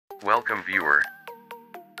Welcome viewer.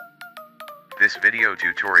 This video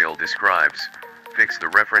tutorial describes, fix the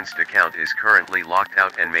referenced account is currently locked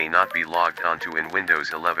out and may not be logged onto in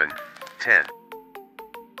Windows 11, 10.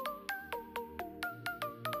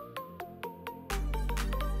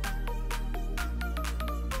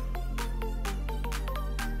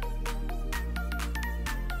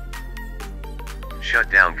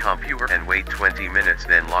 Shut down computer and wait 20 minutes,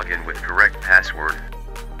 then log in with correct password.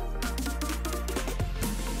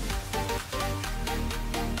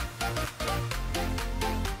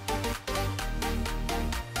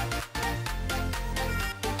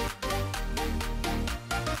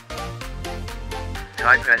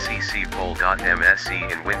 Type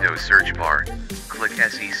secpoll.msc in Windows search bar, click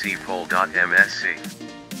secpoll.msc.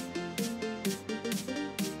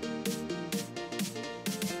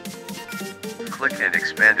 Click and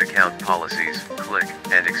expand account policies, click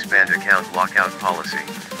and expand account lockout policy.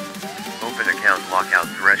 Open account lockout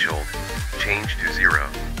threshold, change to 0.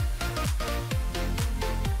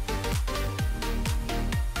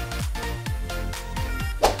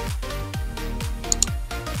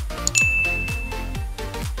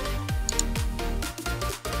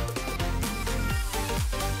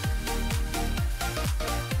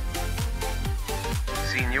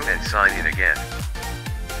 See new and sign in again.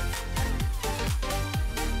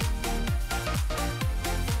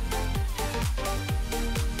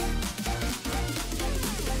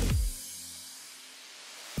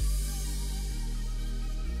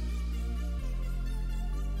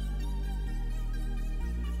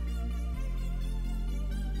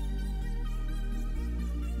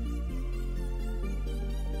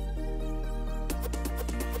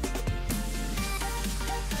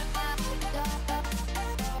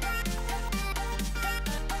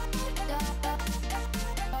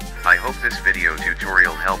 I hope this video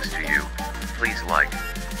tutorial helps to you. Please like,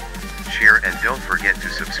 share and don't forget to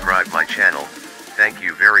subscribe my channel. Thank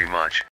you very much.